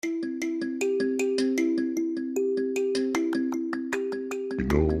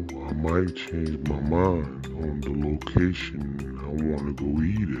I might change my mind on the location I want to go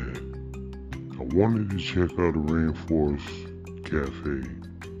eat at. I wanted to check out the Rainforest Cafe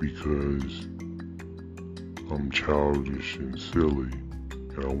because I'm childish and silly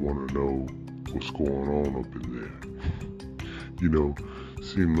and I want to know what's going on up in there. You know,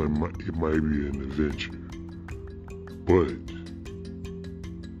 seems like it might be an adventure. But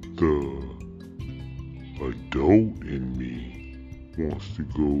the adult in me wants to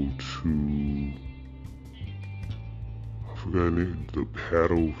go to, I forgot the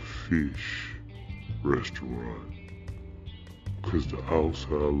Paddlefish restaurant. Because the outside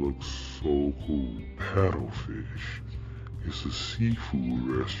looks so cool. Paddlefish. It's a seafood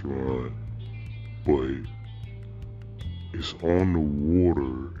restaurant, but it's on the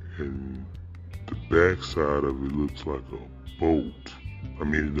water and the backside of it looks like a boat. I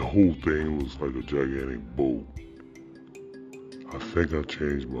mean, the whole thing looks like a gigantic boat. I think I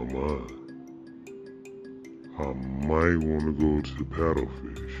changed my mind. I might want to go to the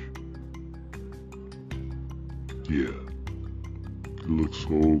Paddlefish. Yeah. It looks so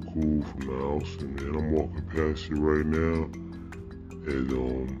cool from the house, and man, I'm walking past it right now, and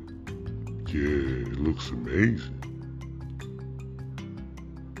yeah, it looks amazing.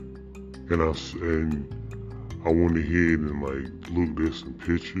 And I went ahead and looked at some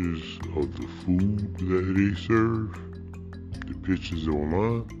pictures of the food that they serve, the pictures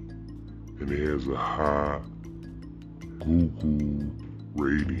online, and it has a high Google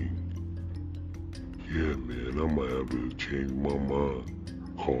rating. Yeah, man, I might have to change my mind.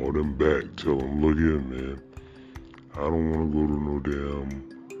 Call them back, tell them, look here, man, I don't want to go to no damn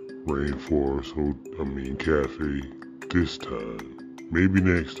Rainforest cafe this time. Maybe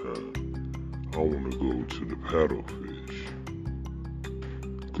next time. I want to go to the Paddlefish.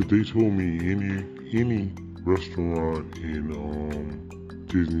 Cause they told me any restaurant in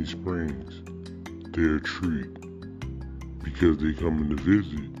Disney Springs, they're a treat. Because they coming to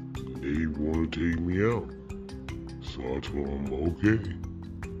visit, they want to take me out. So I told them, okay.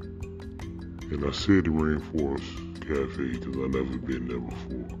 And I said the Rainforest Cafe because I never been there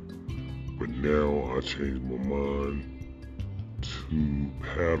before. But now I changed my mind to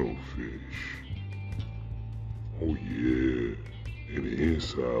Paddlefish. Oh yeah, and the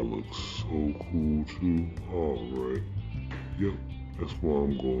inside looks so cool too. Alright, yep, that's where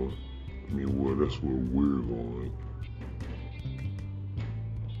I'm going. That's where we're going.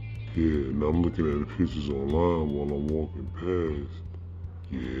 Yeah, and I'm looking at the pictures online while I'm walking past.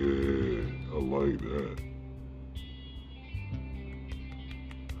 Yeah, I like that.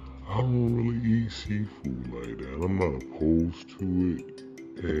 I don't really eat seafood like that. I'm not opposed to it,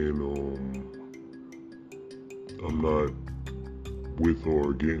 and I'm not with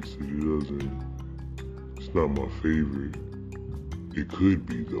or against it. It's not my favorite. It could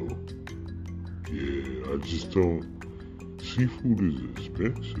be though. Yeah, I just don't. Seafood is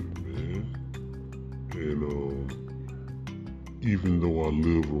expensive, man. And even though I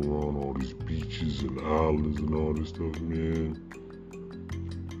live around all these beaches and islands and all this stuff, man,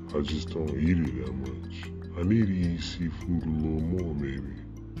 I just don't eat it that much. I need to eat seafood a little more maybe,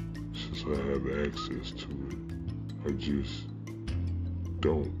 since I have access to it. I just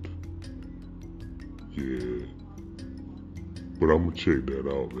don't. Yeah. But I'm gonna check that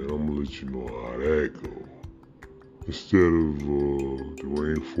out, man. I'm gonna let you know how that go. Instead of the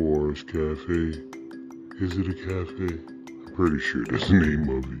Rainforest Cafe, is it a cafe? I'm pretty sure that's the name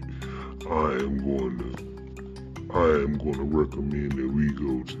of it. I am going to recommend that we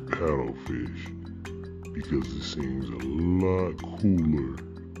go to Paddlefish because it seems a lot cooler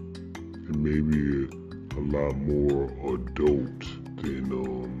and maybe a lot more adult than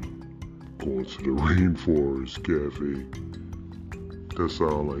going to the Rainforest Cafe. That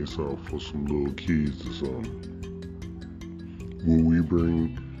sounds like something for some little kids or something. When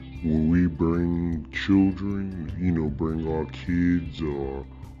we bring children, bring our kids or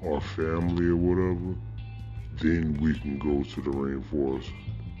our family or whatever, then we can go to the Rainforest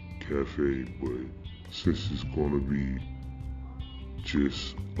Cafe. But since it's gonna be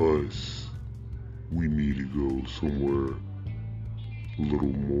just us, we need to go somewhere a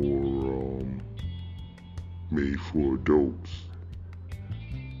little more made for adults.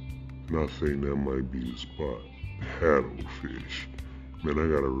 And I think that might be the spot. Paddlefish. Man, I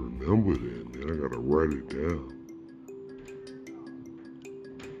gotta remember that, man. I gotta write it down.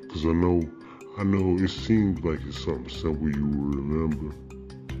 Cause I know it seems like it's something simple you will remember.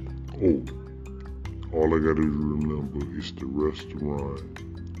 Oh, all I gotta remember is the restaurant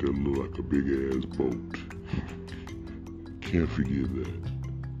that look like a big ass boat. Can't forget that.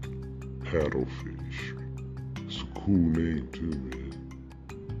 Paddlefish. It's a cool name too, man.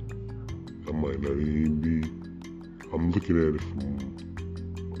 I might not even be. I'm looking at it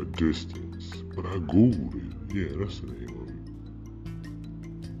from a distance, but I Googled it. Yeah, that's the name of it.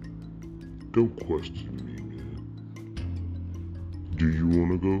 Don't question me, man. Do you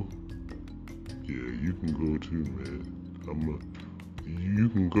wanna go? Yeah, you can go too, man. You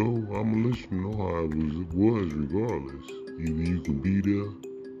can go. I'ma let you know how it was regardless. Either you can be there,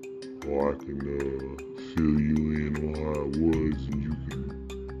 or I can fill you in on how it was, and you can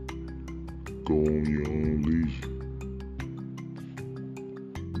go on your